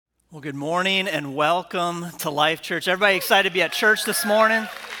Well, good morning and welcome to Life Church. Everybody excited to be at church this morning?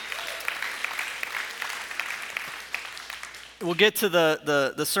 We'll get to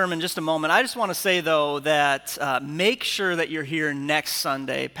the sermon in just a moment. I just want to say, though, that make sure that you're here next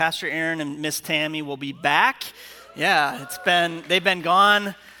Sunday. Pastor Aaron and Miss Tammy will be back. Yeah, they've been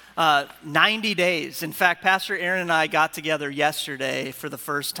gone 90 days. In fact, Pastor Aaron and I got together yesterday for the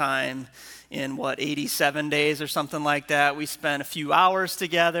first time in 87 days or something like that. We spent a few hours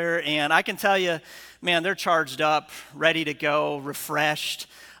together, and I can tell you, man, they're charged up, ready to go, refreshed.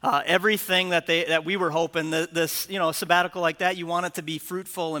 Everything that we were hoping, this sabbatical like that, you want it to be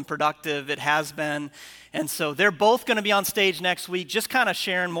fruitful and productive. It has been. And so they're both going to be on stage next week, just kind of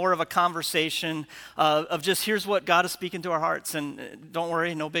sharing more of a conversation of just here's what God is speaking to our hearts. And don't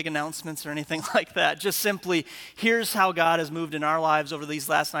worry, no big announcements or anything like that. Just simply, here's how God has moved in our lives over these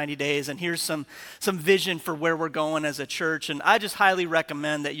last 90 days. And here's some vision for where we're going as a church. And I just highly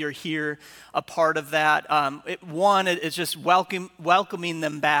recommend that you're here, a part of that. It's just welcoming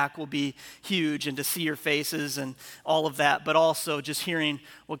them back will be huge, and to see your faces and all of that. But also just hearing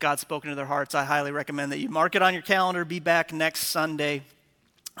what God's spoken to their hearts. I highly recommend that you mark it on your calendar, be back next Sunday.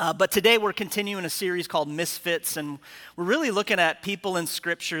 But today we're continuing a series called Misfits, and we're really looking at people in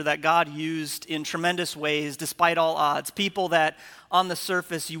Scripture that God used in tremendous ways despite all odds. People that on the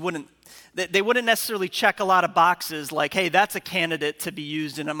surface they wouldn't necessarily check a lot of boxes like, hey, that's a candidate to be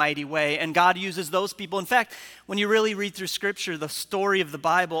used in a mighty way. And God uses those people. In fact, when you really read through Scripture, the story of the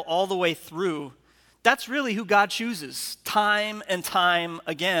Bible all the way through, that's really who God chooses. Time and time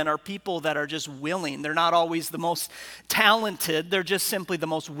again are people that are just willing. They're not always the most talented. They're just simply the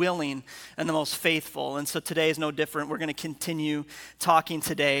most willing and the most faithful. And so today is no different. We're going to continue talking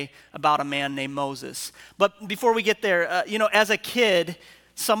today about a man named Moses. But before we get there, as a kid,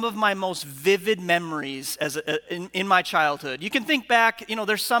 some of my most vivid memories in my childhood. You can think back,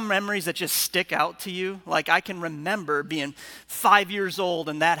 there's some memories that just stick out to you. Like I can remember being 5 years old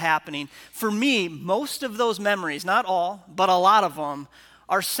and that happening. For me, most of those memories, not all, but a lot of them,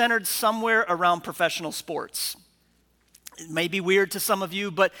 are centered somewhere around professional sports. It may be weird to some of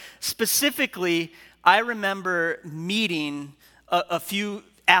you, but specifically, I remember meeting a few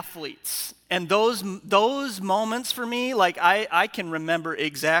athletes. And those moments for me, like I can remember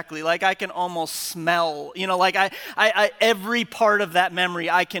exactly, like I can almost smell, I every part of that memory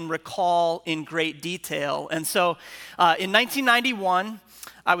I can recall in great detail. And so in 1991,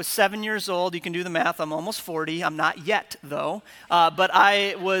 I was 7 years old. You can do the math. I'm almost 40. I'm not yet, though. But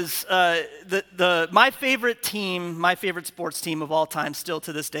I was my favorite team, my favorite sports team of all time, still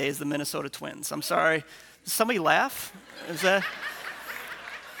to this day, is the Minnesota Twins. I'm sorry. Did somebody laugh? Is that?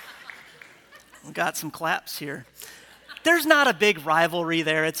 We got some claps here. There's not a big rivalry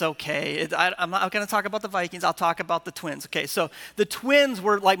there. It's okay. I'm not going to talk about the Vikings. I'll talk about the Twins. Okay, so the Twins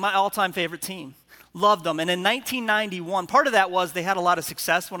were like my all-time favorite team. Loved them. And in 1991, part of that was they had a lot of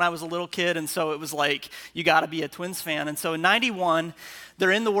success when I was a little kid, and so it was like, you got to be a Twins fan. And so in 91, they're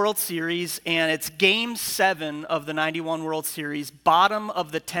in the World Series, and it's Game 7 of the 91 World Series, bottom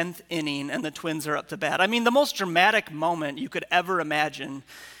of the 10th inning, and the Twins are up to bat. I mean, the most dramatic moment you could ever imagine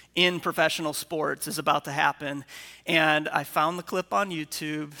in professional sports is about to happen. And I found the clip on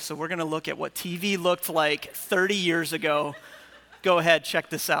YouTube, so we're going to look at what TV looked like 30 years ago. Go ahead, check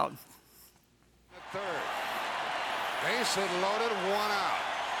this out. Third. Base hit loaded, one out.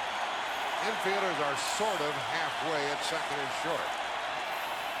 Infielders are sort of halfway at second and short.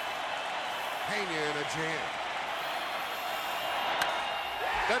 Pena in a jam.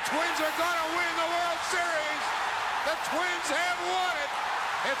 The Twins are going to win the World Series. The Twins have won it.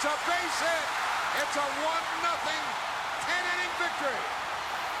 It's a base hit. It's a 1-0 10-inning victory.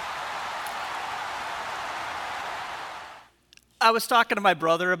 I was talking to my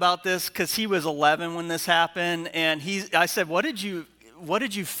brother about this because he was 11 when this happened, and I said, "What did you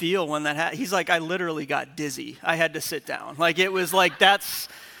feel when that happened?" He's like, "I literally got dizzy. I had to sit down." Like it was like that's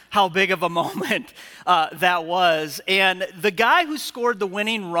how big of a moment that was. And the guy who scored the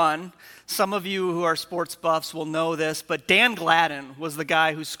winning run, some of you who are sports buffs will know this, but Dan Gladden was the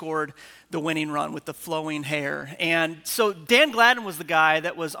guy who scored the winning run with the flowing hair. And so Dan Gladden was the guy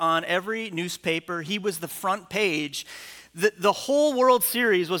that was on every newspaper. He was the front page. The whole World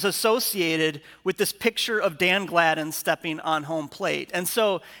Series was associated with this picture of Dan Gladden stepping on home plate. And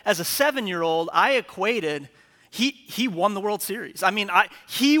so as a 7-year-old, I equated he won the World Series. I mean,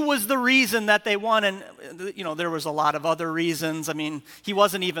 he was the reason that they won, and there was a lot of other reasons. I mean, he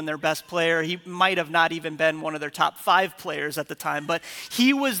wasn't even their best player. He might have not even been one of their top 5 players at the time, but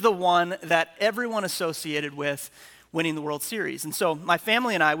he was the one that everyone associated with winning the World Series. And so my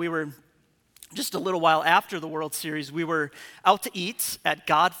family and I, we were just a little while after the World Series, we were out to eat at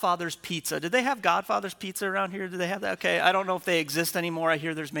Godfather's Pizza. Did they have Godfather's Pizza around here? Did they have that? Okay, I don't know if they exist anymore. I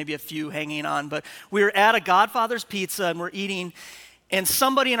hear there's maybe a few hanging on. But we were at a Godfather's Pizza, and we're eating, and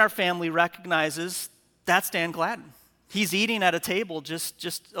somebody in our family recognizes that's Dan Gladden. He's eating at a table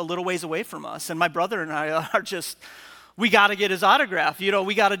just a little ways away from us. And my brother and I are just, we got to get his autograph.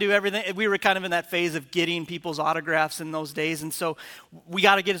 We got to do everything. We were kind of in that phase of getting people's autographs in those days. And so we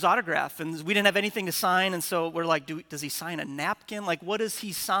got to get his autograph. And we didn't have anything to sign. And so we're like, does he sign a napkin? Like, what does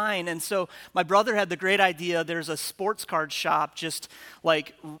he sign? And so my brother had the great idea. There's a sports card shop just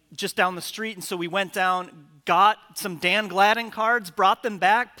down the street. And so we went down, got some Dan Gladden cards, brought them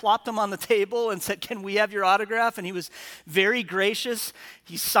back, plopped them on the table, and said, can we have your autograph? And he was very gracious.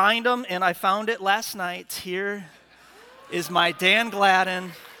 He signed them, and I found it last night. Here is my Dan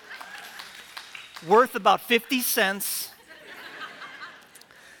Gladden, worth about 50 cents.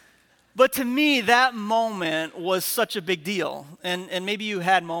 But to me, that moment was such a big deal. And maybe you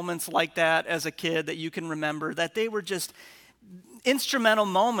had moments like that as a kid that you can remember, that they were just instrumental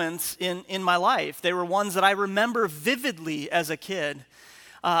moments in my life. They were ones that I remember vividly as a kid.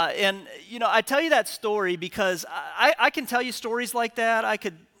 I tell you that story because I can tell you stories like that. I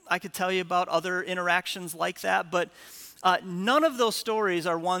could tell you about other interactions like that, but none of those stories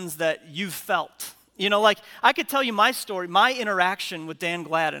are ones that you've felt. I could tell you my story, my interaction with Dan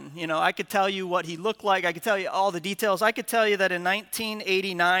Gladden. I could tell you what he looked like. I could tell you all the details. I could tell you that in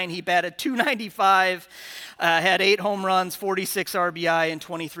 1989, he batted .295, had 8 home runs, 46 RBI, and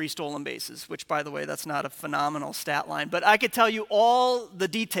 23 stolen bases, which, by the way, that's not a phenomenal stat line. But I could tell you all the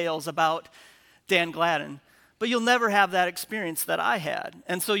details about Dan Gladden. But you'll never have that experience that I had.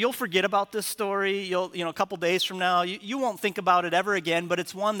 And so you'll forget about this story. A couple days from now, you won't think about it ever again, but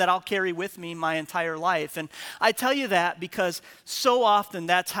it's one that I'll carry with me my entire life. And I tell you that because so often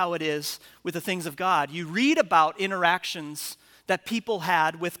that's how it is with the things of God. You read about interactions that people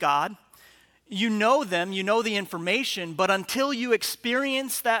had with God. You know them, you know the information, but until you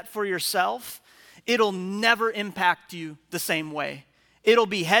experience that for yourself, it'll never impact you the same way. It'll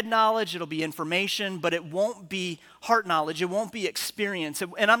be head knowledge, it'll be information, but it won't be heart knowledge, it won't be experience.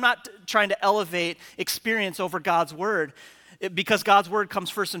 And I'm not trying to elevate experience over God's word, because God's word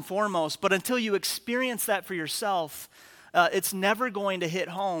comes first and foremost, but until you experience that for yourself, it's never going to hit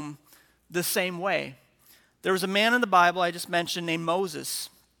home the same way. There was a man in the Bible I just mentioned named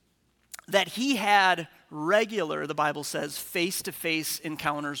Moses, that he had regular, the Bible says, face-to-face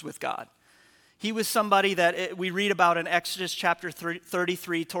encounters with God. He was somebody that we read about in Exodus chapter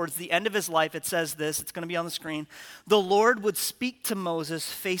 33. Towards the end of his life, it says this. It's going to be on the screen. The Lord would speak to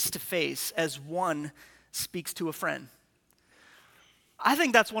Moses face to face as one speaks to a friend. I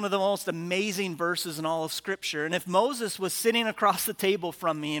think that's one of the most amazing verses in all of Scripture. And if Moses was sitting across the table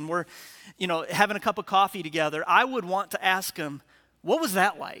from me and we're, having a cup of coffee together, I would want to ask him, what was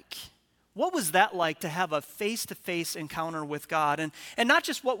that like? What was that like to have a face-to-face encounter with God? And not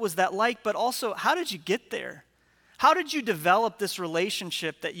just what was that like, but also how did you get there? How did you develop this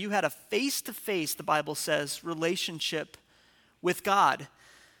relationship that you had a face-to-face, the Bible says, relationship with God?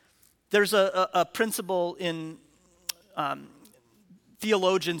 There's a principle in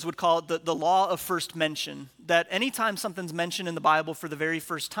theologians would call it the law of first mention, that anytime something's mentioned in the Bible for the very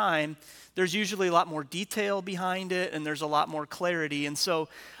first time, there's usually a lot more detail behind it and there's a lot more clarity. And so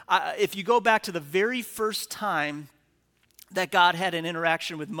if you go back to the very first time that God had an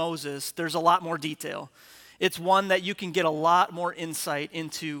interaction with Moses, there's a lot more detail. It's one that you can get a lot more insight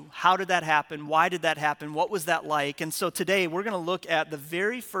into how did that happen, why did that happen, what was that like. And so today we're going to look at the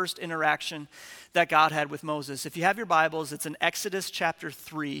very first interaction that God had with Moses. If you have your Bibles, it's in Exodus chapter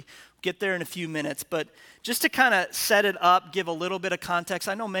 3. Get there in a few minutes, but just to kind of set it up, give a little bit of context.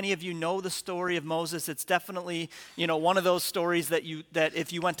 I know many of you know the story of Moses. It's definitely, one of those stories that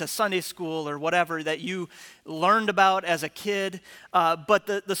if you went to Sunday school or whatever, that you learned about as a kid. But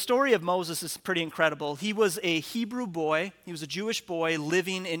the story of Moses is pretty incredible. He was a Hebrew boy. He was a Jewish boy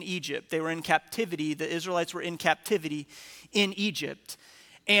living in Egypt. They were in captivity. The Israelites were in captivity in Egypt.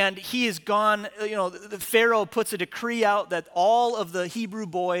 And he is gone, the Pharaoh puts a decree out that all of the Hebrew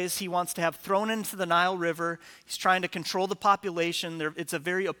boys he wants to have thrown into the Nile River. He's trying to control the population. It's a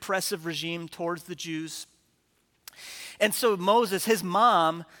very oppressive regime towards the Jews. And so Moses, his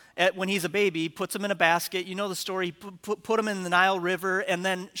mom, when he's a baby, puts him in a basket. You know the story, put him in the Nile River. And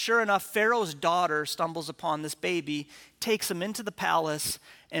then sure enough, Pharaoh's daughter stumbles upon this baby, takes him into the palace,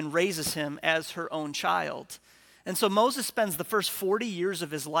 and raises him as her own child. And so Moses spends the first 40 years of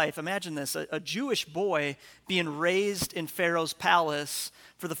his life, imagine this, a Jewish boy being raised in Pharaoh's palace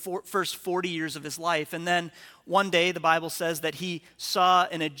for the first 40 years of his life. And then one day the Bible says that he saw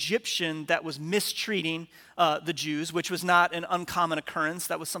an Egyptian that was mistreating the Jews, which was not an uncommon occurrence.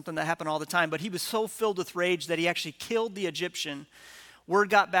 That was something that happened all the time. But he was so filled with rage that he actually killed the Egyptian. Word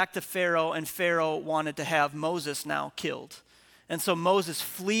got back to Pharaoh, and Pharaoh wanted to have Moses now killed. And so Moses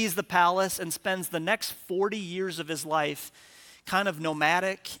flees the palace and spends the next 40 years of his life kind of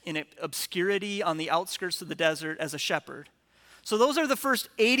nomadic in obscurity on the outskirts of the desert as a shepherd. So those are the first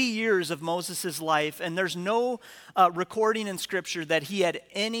 80 years of Moses' life, and there's no recording in Scripture that he had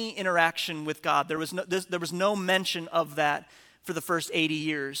any interaction with God. There was no mention of that for the first 80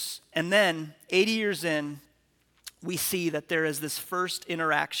 years. And then 80 years in, we see that there is this first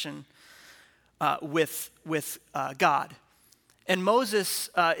interaction with God. And Moses,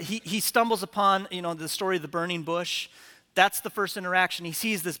 he stumbles upon, the story of the burning bush. That's the first interaction. He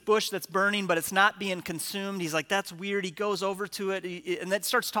sees this bush that's burning, but it's not being consumed. He's like, that's weird. He goes over to it, and then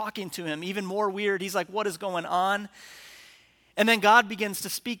starts talking to him. Even more weird. He's like, what is going on? And then God begins to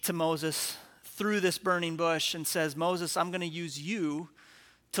speak to Moses through this burning bush and says, Moses, I'm going to use you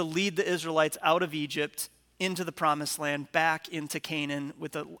to lead the Israelites out of Egypt into the promised land, back into Canaan,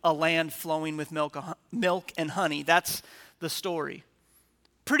 with a land flowing with milk and honey. That's the story.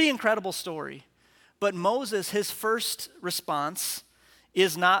 Pretty incredible story. But Moses, his first response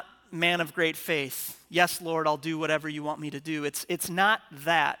is not man of great faith. Yes, Lord, I'll do whatever you want me to do. It's not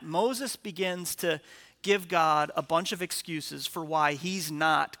that. Moses begins to give God a bunch of excuses for why he's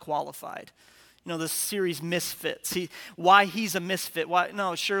not qualified. This series Misfits, why he's a misfit.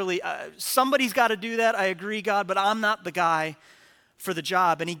 Surely somebody's got to do that. I agree, God, but I'm not the guy for the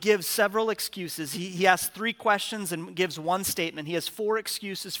job. And he gives several excuses. He asks 3 questions and gives one statement. He has 4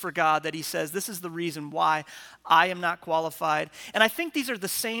 excuses for God that he says, this is the reason why I am not qualified. And I think these are the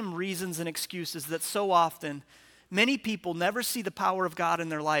same reasons and excuses that so often many people never see the power of God in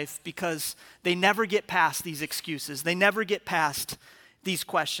their life because they never get past these excuses. They never get past these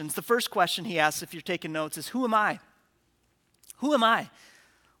questions. The first question he asks, if you're taking notes, is, who am I? Who am I?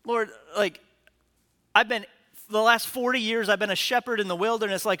 Lord, the last 40 years, I've been a shepherd in the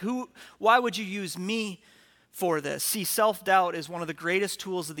wilderness. Why would you use me for this? See, self-doubt is one of the greatest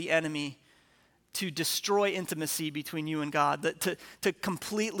tools of the enemy to destroy intimacy between you and God, to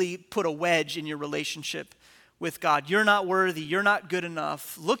completely put a wedge in your relationship with God. You're not worthy. You're not good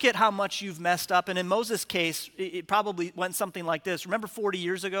enough. Look at how much you've messed up. And in Moses' case, it probably went something like this. Remember 40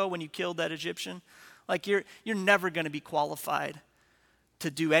 years ago when you killed that Egyptian? You're never going to be qualified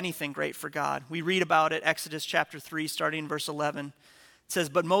to do anything great for God. We read about it, Exodus chapter 3, starting in verse 11. It says,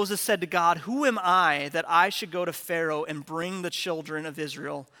 but Moses said to God, who am I that I should go to Pharaoh and bring the children of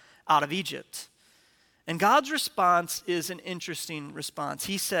Israel out of Egypt? And God's response is an interesting response.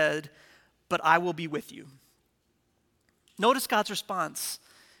 He said, but I will be with you. Notice God's response.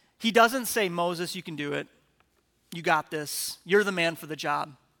 He doesn't say, Moses, you can do it. You got this. You're the man for the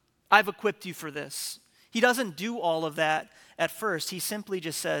job. I've equipped you for this. He doesn't do all of that at first. He simply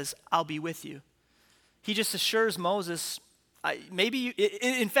just says, I'll be with you. He just assures Moses,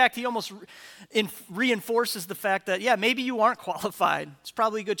 in fact, he almost reinforces the fact that, maybe you aren't qualified. There's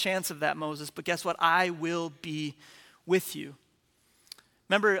probably a good chance of that, Moses, but guess what? I will be with you.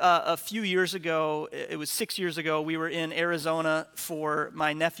 Remember a few years ago, it was 6 years ago, we were in Arizona for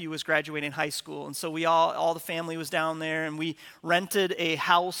my nephew was graduating high school. And so all the family was down there, and we rented a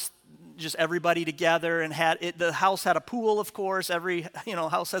house, just everybody together, and the house had a pool, of course. Every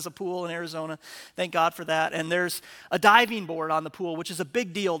house has a pool in Arizona. Thank God for that. And there's a diving board on the pool, which is a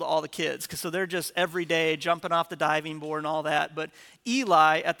big deal to all the kids, so they're just every day jumping off the diving board and all that. But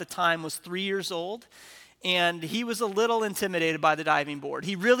Eli at the time was 3 years old, and he was a little intimidated by the diving board.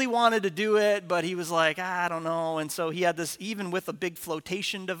 He really wanted to do it, but he was like, I don't know. And so he had this, even with a big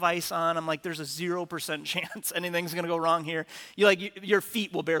flotation device on, I'm like, there's a 0% chance anything's going to go wrong here. Your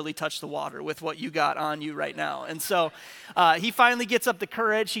feet will barely touch the water with what you got on you right now. And so he finally gets up the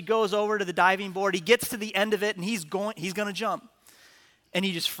courage. He goes over to the diving board. He gets to the end of it, and he's going to jump. And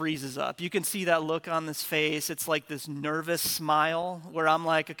he just freezes up. You can see that look on his face. It's like this nervous smile where I'm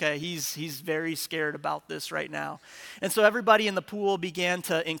like, okay, he's very scared about this right now. And so everybody in the pool began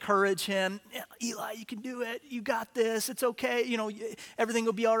to encourage him. Eli, you can do it. You got this. It's okay. Everything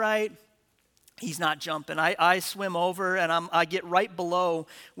will be all right. He's not jumping. I swim over, and I get right below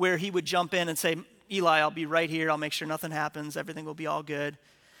where he would jump in and say, Eli, I'll be right here. I'll make sure nothing happens. Everything will be all good.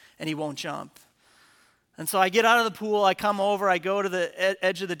 And he won't jump. And so I get out of the pool, I come over, I go to the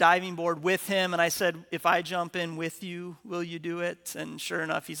edge of the diving board with him, and I said, if I jump in with you, will you do it? And sure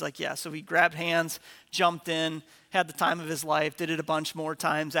enough, he's like, yeah. So we grabbed hands, jumped in, had the time of his life, did it a bunch more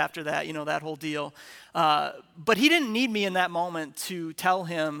times after that, that whole deal. But he didn't need me in that moment to tell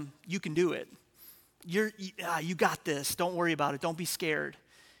him, you can do it. You got this. Don't worry about it. Don't be scared.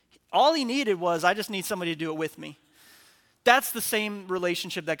 All he needed was, I just need somebody to do it with me. That's the same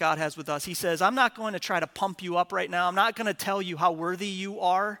relationship that God has with us. He says, I'm not going to try to pump you up right now. I'm not going to tell you how worthy you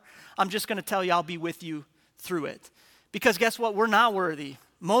are. I'm just going to tell you I'll be with you through it. Because guess what? We're not worthy.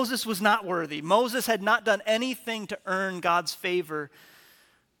 Moses was not worthy. Moses had not done anything to earn God's favor.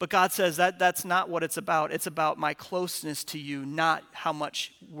 But God says that's not what it's about. It's about my closeness to you, not how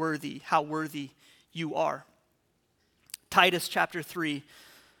worthy you are. Titus chapter 3.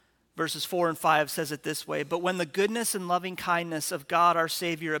 Verses 4 and 5 says it this way, but when the goodness and loving kindness of God our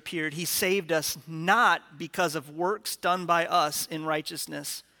Savior appeared, he saved us not because of works done by us in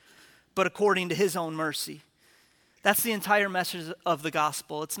righteousness, but according to his own mercy. That's the entire message of the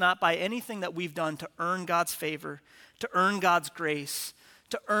gospel. It's not by anything that we've done to earn God's favor, to earn God's grace,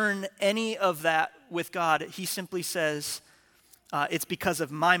 to earn any of that with God. He simply says, it's because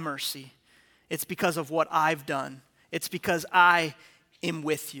of my mercy. It's because of what I've done. It's because I am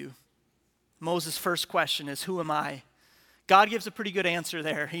with you. Moses' first question is, who am I? God gives a pretty good answer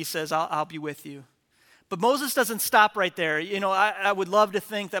there. He says, I'll be with you. But Moses doesn't stop right there. I would love to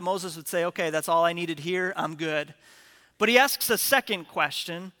think that Moses would say, okay, that's all I needed here. I'm good. But he asks a second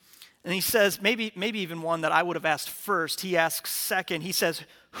question, and he says, maybe even one that I would have asked first. He asks second. He says,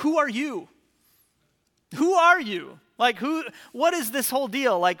 who are you? Who are you? What is this whole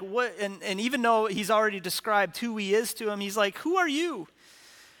deal? What? And even though he's already described who he is to him, he's like, who are you?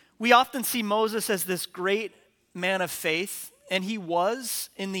 We often see Moses as this great man of faith, and he was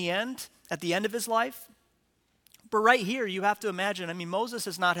in the end, at the end of his life. But right here, you have to imagine, Moses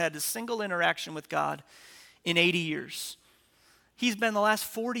has not had a single interaction with God in 80 years. He's been the last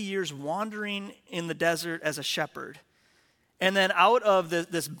 40 years wandering in the desert as a shepherd. And then out of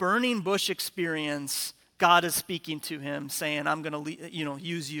this burning bush experience, God is speaking to him, saying, I'm going to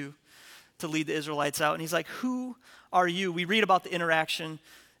use you to lead the Israelites out. And he's like, who are you? We read about the interaction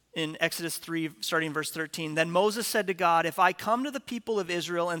in Exodus 3, starting in verse 13. Then Moses said to God, if I come to the people of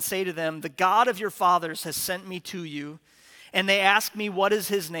Israel and say to them, the God of your fathers has sent me to you, and they ask me, what is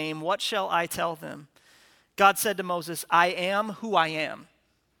his name? What shall I tell them? God said to Moses, I am who I am.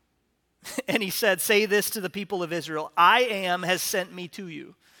 And he said, say this to the people of Israel, I am has sent me to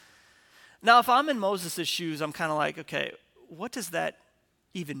you. Now, if I'm in Moses' shoes, I'm kind of like, okay, what does that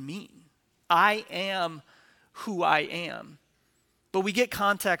even mean? I am who I am. But we get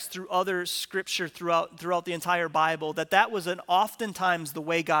context through other scripture throughout the entire Bible that was oftentimes the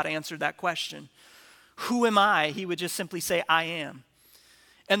way God answered that question. Who am I? He would just simply say, I am.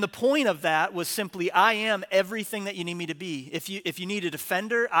 And the point of that was simply, I am everything that you need me to be. If you need a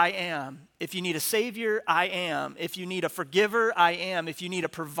defender, I am. If you need a savior, I am. If you need a forgiver, I am. If you need a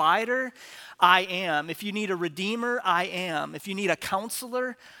provider, I am. If you need a redeemer, I am. If you need a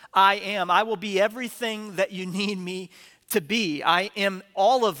counselor, I am. I will be everything that you need me to be. I am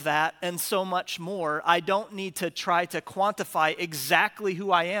all of that and so much more. I don't need to try to quantify exactly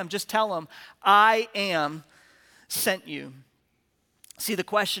who I am. Just tell them, I am sent you. See, the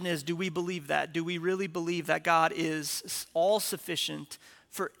question is, do we believe that? Do we really believe that God is all sufficient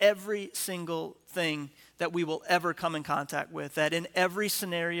for every single thing that we will ever come in contact with? That in every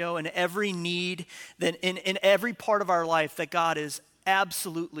scenario, in every need, that in every part of our life, that God is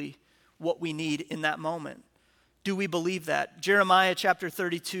absolutely what we need in that moment? Do we believe that? Jeremiah chapter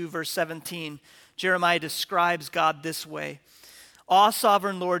 32, verse 17, Jeremiah describes God this way. Awe,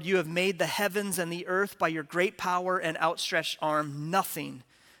 sovereign Lord, you have made the heavens and the earth by your great power and outstretched arm. Nothing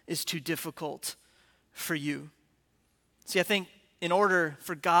is too difficult for you. See, I think in order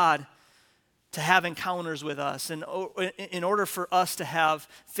for God to have encounters with us, and in order for us to have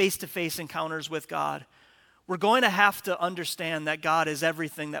face-to-face encounters with God, we're going to have to understand that God is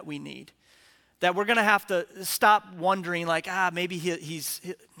everything that we need. That we're going to have to stop wondering maybe is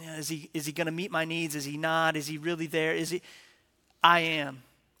he going to meet my needs? Is he not? Is he really there? I am.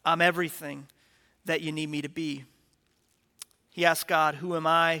 I'm everything that you need me to be. He asks God, who am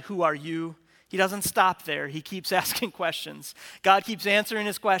I? Who are you? He doesn't stop there. He keeps asking questions. God keeps answering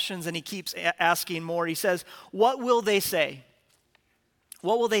his questions, and he keeps asking more. He says, what will they say?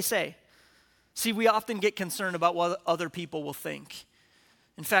 What will they say? See, we often get concerned about what other people will think.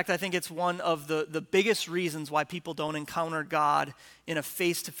 In fact, I think it's one of the biggest reasons why people don't encounter God in a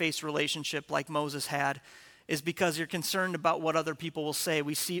face-to-face relationship like Moses had, is because you're concerned about what other people will say.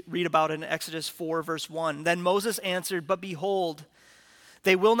 Read about it in Exodus 4, verse 1. Then Moses answered, "But behold,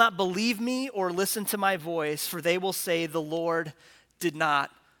 they will not believe me or listen to my voice, for they will say, 'The Lord did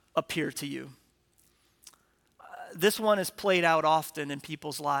not appear to you.'" This one is played out often in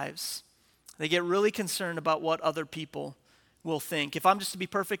people's lives. They get really concerned about what other people will think. If I'm just to be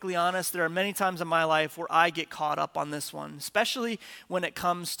perfectly honest, there are many times in my life where I get caught up on this one, especially when it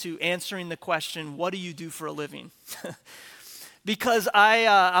comes to answering the question, what do you do for a living? Because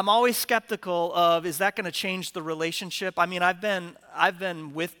I'm always skeptical of, is that going to change the relationship? I mean, I've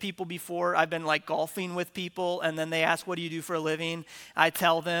been with people before. I've been like golfing with people, and then they ask, "What do you do for a living?" I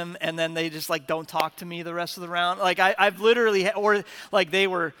tell them, and then they just like don't talk to me the rest of the round. Like I've literally, or like they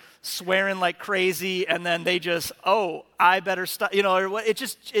were swearing like crazy, and then they just, "Oh, I better stop," you know. Or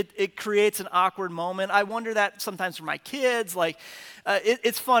it creates an awkward moment. I wonder that sometimes for my kids. Like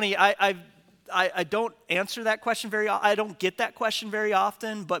it's funny. I don't answer that question very often. I don't get that question very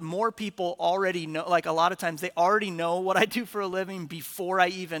often, but more people already know, like a lot of times they already know what I do for a living before I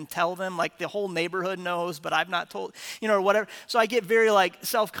even tell them. Like the whole neighborhood knows, but I've not told, you know, or whatever. So I get very like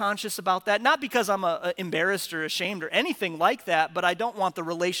self-conscious about that. Not because I'm embarrassed or ashamed or anything like that, but I don't want the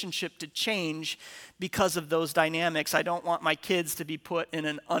relationship to change because of those dynamics. I don't want my kids to be put in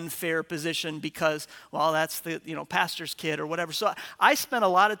an unfair position because, well, that's the, you know, pastor's kid or whatever. So I spent a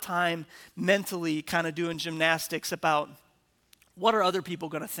lot of time mentally kind of doing gymnastics about what are other people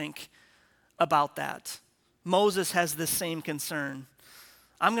going to think about that. Moses has this same concern.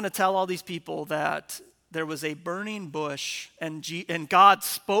 I'm going to tell all these people that there was a burning bush and God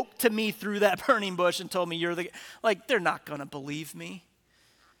spoke to me through that burning bush and told me you're the, like, they're not going to believe me.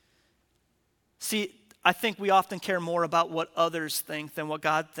 See, I think we often care more about what others think than what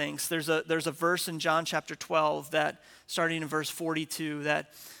God thinks. There's a verse in John chapter 12 that, starting in verse 42,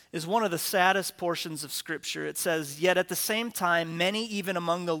 that is one of the saddest portions of Scripture. It says, "Yet at the same time, many even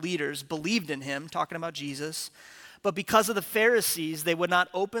among the leaders believed in him," talking about Jesus, "but because of the Pharisees, they would not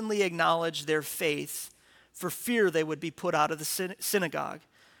openly acknowledge their faith for fear they would be put out of the synagogue.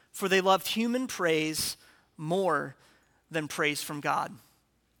 For they loved human praise more than praise from God."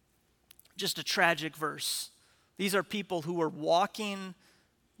 Just a tragic verse. These are people who were walking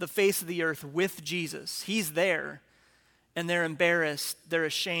the face of the earth with Jesus. He's there, and they're embarrassed, they're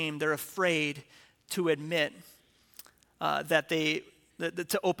ashamed, they're afraid to admit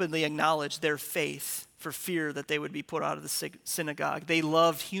to openly acknowledge their faith for fear that they would be put out of the synagogue. They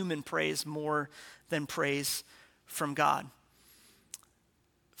loved human praise more than praise from God.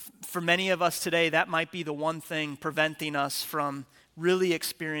 For many of us today, that might be the one thing preventing us from really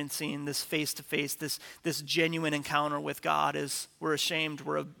experiencing this face-to-face, this genuine encounter with God. Is we're ashamed,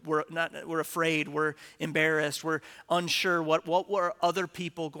 we're afraid, we're embarrassed, we're unsure what were other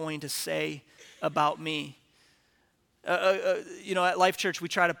people going to say about me. You know, at Life Church, we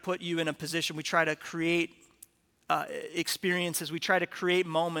try to put you in a position, we try to create experiences, we try to create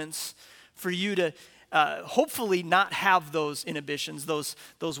moments for you to hopefully not have those inhibitions, those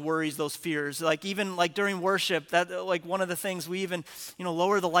worries, those fears. Like even like during worship, that like one of the things we even, you know,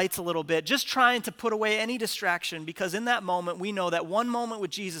 lower the lights a little bit, just trying to put away any distraction, because in that moment we know that one moment with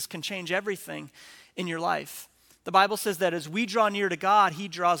Jesus can change everything in your life. The Bible says that as we draw near to God, he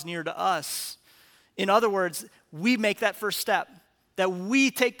draws near to us. In other words, we make that first step, that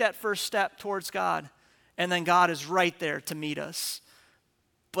we take that first step towards God, and then God is right there to meet us.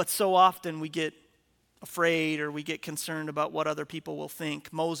 But so often we get afraid or we get concerned about what other people will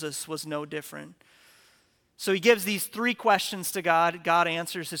think. Moses was no different. So he gives these 3 questions to God. God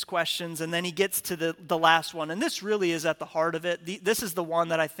answers his questions, and then he gets to the last one. And this really is at the heart of it. This is the one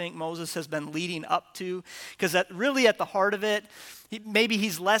that I think Moses has been leading up to, because really at the heart of it, maybe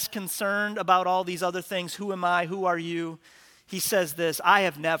he's less concerned about all these other things. Who am I? Who are you? He says this, I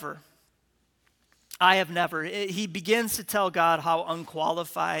have never. He begins to tell God how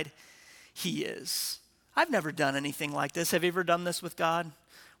unqualified he is. I've never done anything like this. Have you ever done this with God?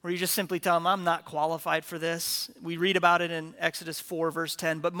 Where you just simply tell him, I'm not qualified for this. We read about it in Exodus 4, verse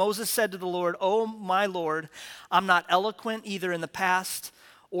 10. But Moses said to the Lord, "Oh, my Lord, I'm not eloquent either in the past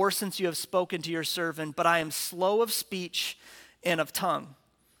or since you have spoken to your servant, but I am slow of speech and of tongue."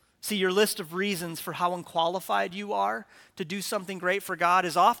 See, your list of reasons for how unqualified you are to do something great for God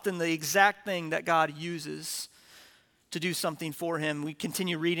is often the exact thing that God uses to do something for him. We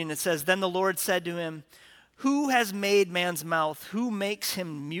continue reading. It says, "Then the Lord said to him, 'Who has made man's mouth? Who makes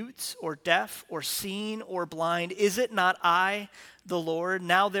him mute or deaf or seeing or blind? Is it not I, the Lord?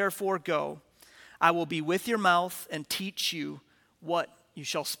 Now therefore go. I will be with your mouth and teach you what you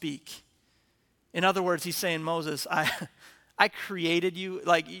shall speak.'" In other words, he's saying, Moses, I I created you.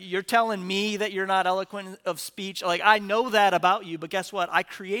 Like, you're telling me that you're not eloquent of speech. Like, I know that about you, but guess what? I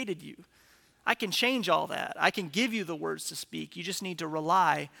created you. I can change all that. I can give you the words to speak. You just need to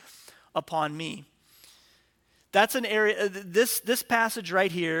rely upon me. That's an area, this passage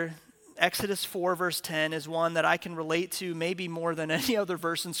right here, Exodus 4, verse 10, is one that I can relate to maybe more than any other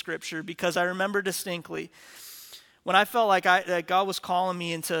verse in Scripture, because I remember distinctly when I felt like that God was calling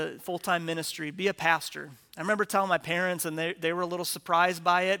me into full-time ministry, be a pastor. I remember telling my parents, and they were a little surprised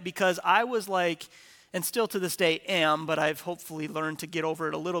by it, because I was like, and still to this day am, but I've hopefully learned to get over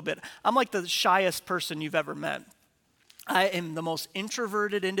it a little bit. I'm like the shyest person you've ever met. I am the most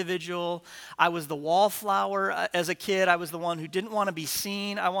introverted individual. I was the wallflower as a kid. I was the one who didn't want to be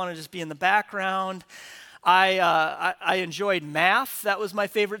seen. I wanted to just be in the background. I enjoyed math. That was my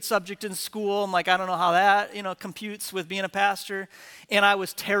favorite subject in school. I'm like, I don't know how that, computes with being a pastor. And I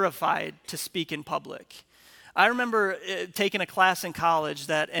was terrified to speak in public. I remember taking a class in college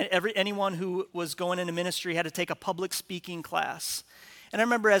that anyone who was going into ministry had to take a public speaking class. And I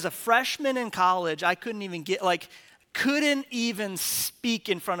remember as a freshman in college, I couldn't even speak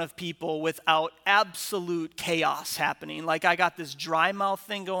in front of people without absolute chaos happening. Like, I got this dry mouth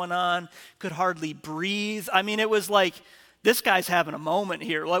thing going on, could hardly breathe. I mean, it was like, this guy's having a moment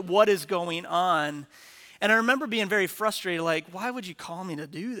here. Like, what is going on? And I remember being very frustrated, like, why would you call me to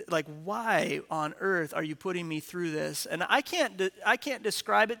do this? Like, why on earth are you putting me through this? And I can't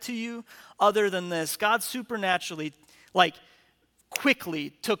describe it to you other than this. God supernaturally,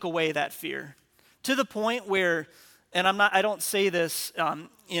 quickly took away that fear to the point where, and I don't say this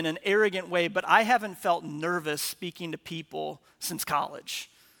in an arrogant way, but I haven't felt nervous speaking to people since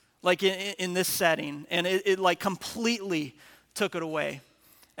college, like in this setting. And it completely took it away.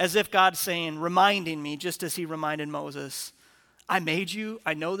 As if God's saying, reminding me, just as he reminded Moses, I made you,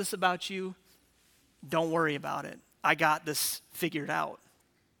 I know this about you, don't worry about it. I got this figured out.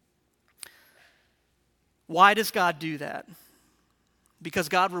 Why does God do that? Because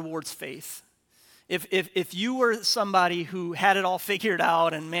God rewards faith. If you were somebody who had it all figured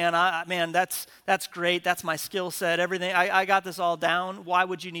out and that's great, that's my skill set, everything, I got this all down, why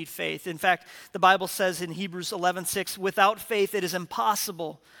would you need faith? In fact, the Bible says in Hebrews 11:6, without faith it is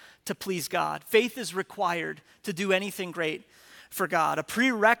impossible to please God. Faith is required to do anything great for God. A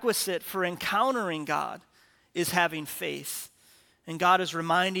prerequisite for encountering God is having faith. And God is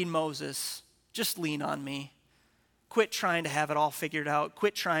reminding Moses, just lean on me. Quit trying to have it all figured out.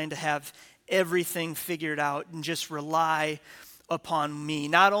 Quit trying to have everything figured out and just rely upon me.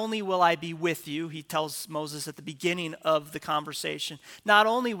 Not only will I be with you, he tells Moses at the beginning of the conversation, not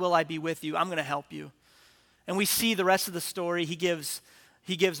only will I be with you, I'm going to help you. And we see the rest of the story. He gives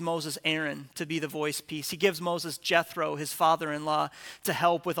Moses Aaron to be the voice piece. He gives Moses Jethro, his father-in-law, to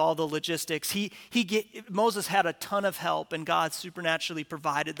help with all the logistics. Moses had a ton of help, and God supernaturally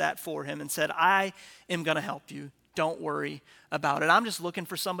provided that for him and said, I am going to help you. Don't worry about it. I'm just looking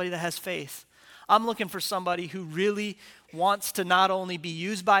for somebody that has faith. I'm looking for somebody who really wants to not only be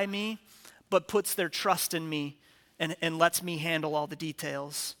used by me, but puts their trust in me and lets me handle all the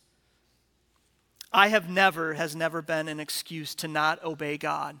details. Has never been an excuse to not obey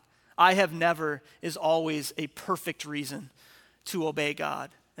God. Is always a perfect reason to obey God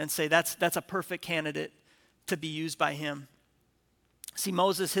and say that's a perfect candidate to be used by him. See,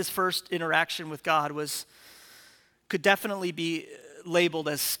 Moses, his first interaction with God could definitely be labeled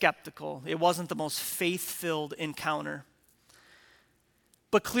as skeptical. It wasn't the most faith-filled encounter.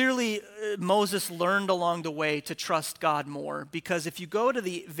 But clearly, Moses learned along the way to trust God more, because if you go to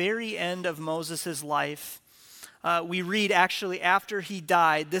the very end of Moses' life, we read actually after he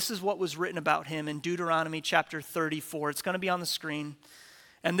died, this is what was written about him in Deuteronomy chapter 34. It's going to be on the screen.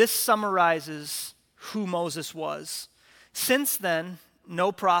 And this summarizes who Moses was. Since then,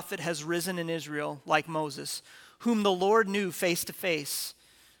 no prophet has risen in Israel like Moses, whom the Lord knew face to face,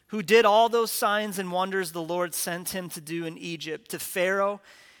 who did all those signs and wonders the Lord sent him to do in Egypt, to Pharaoh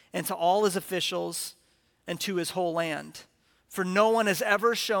and to all his officials and to his whole land. For no one has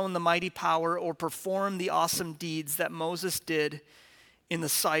ever shown the mighty power or performed the awesome deeds that Moses did in the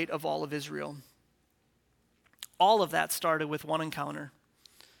sight of all of Israel. All of that started with one encounter.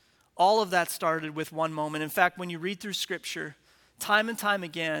 All of that started with one moment. In fact, when you read through Scripture, time and time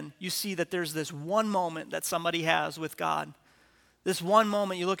again, you see that there's this one moment that somebody has with God. This one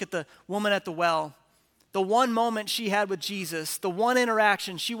moment, you look at the woman at the well, the one moment she had with Jesus, the one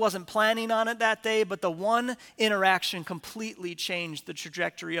interaction, she wasn't planning on it that day, but the one interaction completely changed the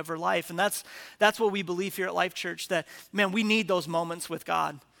trajectory of her life. And that's what we believe here at Life Church, that, man, we need those moments with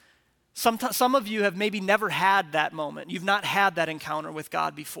God. Some of you have maybe never had that moment. You've not had that encounter with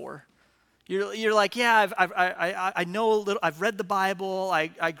God before. You're like, yeah, I know a little. I've read the Bible.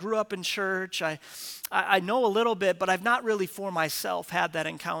 I grew up in church. I know a little bit, but I've not really for myself had that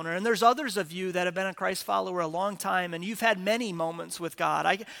encounter. And there's others of you that have been a Christ follower a long time, and you've had many moments with God.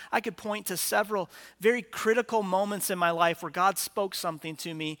 I could point to several very critical moments in my life where God spoke something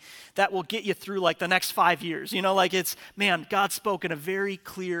to me that will get you through like the next 5 years. Like man, God spoke in a very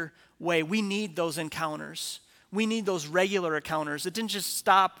clear way. We need those encounters. We need those regular encounters. It didn't just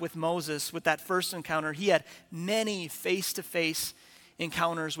stop with Moses with that first encounter. He had many face-to-face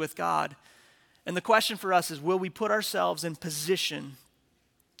encounters with God. And the question for us is, will we put ourselves in position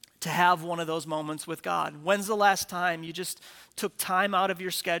to have one of those moments with God? When's the last time you just took time out of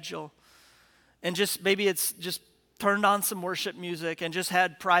your schedule and maybe it's just turned on some worship music and just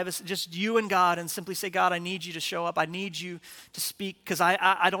had privacy, just you and God, and simply say, God, I need you to show up. I need you to speak because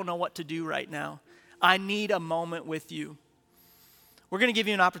I don't know what to do right now. I need a moment with you. We're going to give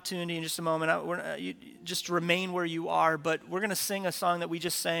you an opportunity in just a moment. You just remain where you are, but we're going to sing a song that we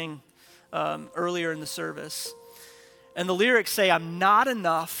just sang earlier in the service. And the lyrics say, I'm not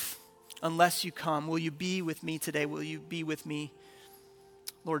enough unless you come. Will you be with me today? Will you be with me,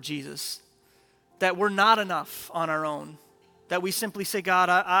 Lord Jesus? That we're not enough on our own. That we simply say, God,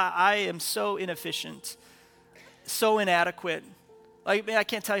 I am so inefficient, so inadequate. Like, man, I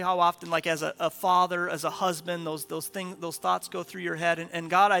can't tell you how often, like as a father, as a husband, those thoughts go through your head. And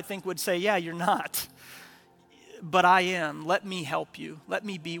God, I think, would say, yeah, you're not. But I am. Let me help you. Let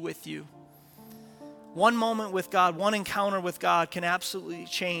me be with you. One moment with God, one encounter with God can absolutely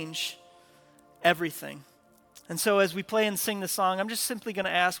change everything. And so as we play and sing the song, I'm just simply going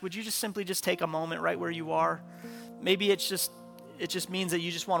to ask, would you just simply take a moment right where you are? Maybe it just means that you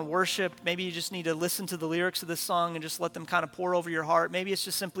just want to worship. Maybe you just need to listen to the lyrics of this song and just let them kind of pour over your heart. Maybe it's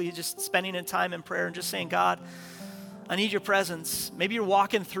just simply just spending a time in prayer and just saying, God, I need your presence. Maybe you're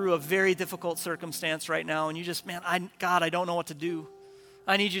walking through a very difficult circumstance right now and you just, God, I don't know what to do.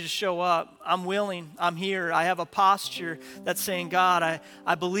 I need you to show up. I'm willing. I'm here. I have a posture that's saying, God,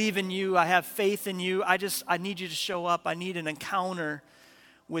 I believe in you. I have faith in you. I need you to show up. I need an encounter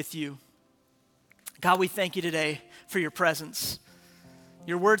with you. God, we thank you today for your presence.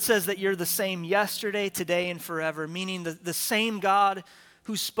 Your word says that you're the same yesterday, today, and forever, meaning the same God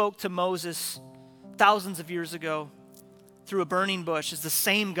who spoke to Moses thousands of years ago through a burning bush is the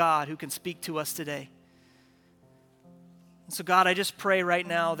same God who can speak to us today. And so God, I just pray right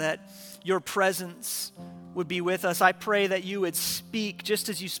now that your presence would be with us. I pray that you would speak just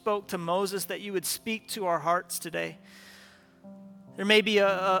as you spoke to Moses, that you would speak to our hearts today. There may be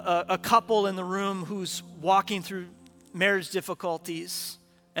a couple in the room who's walking through marriage difficulties,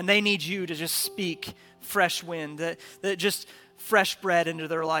 and they need you to just speak fresh wind, that just fresh bread into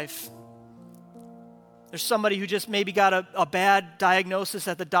their life. There's somebody who just maybe got a bad diagnosis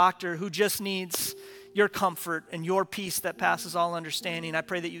at the doctor who just needs your comfort and your peace that passes all understanding. I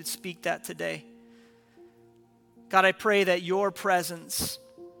pray that you would speak that today. God, I pray that your presence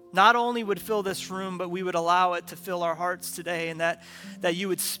not only would fill this room, but we would allow it to fill our hearts today, and that you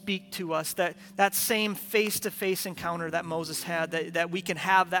would speak to us, that same face-to-face encounter that Moses had, that we can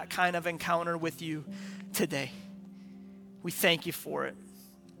have that kind of encounter with you today. We thank you for it.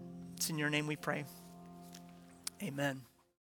 It's in your name we pray. Amen.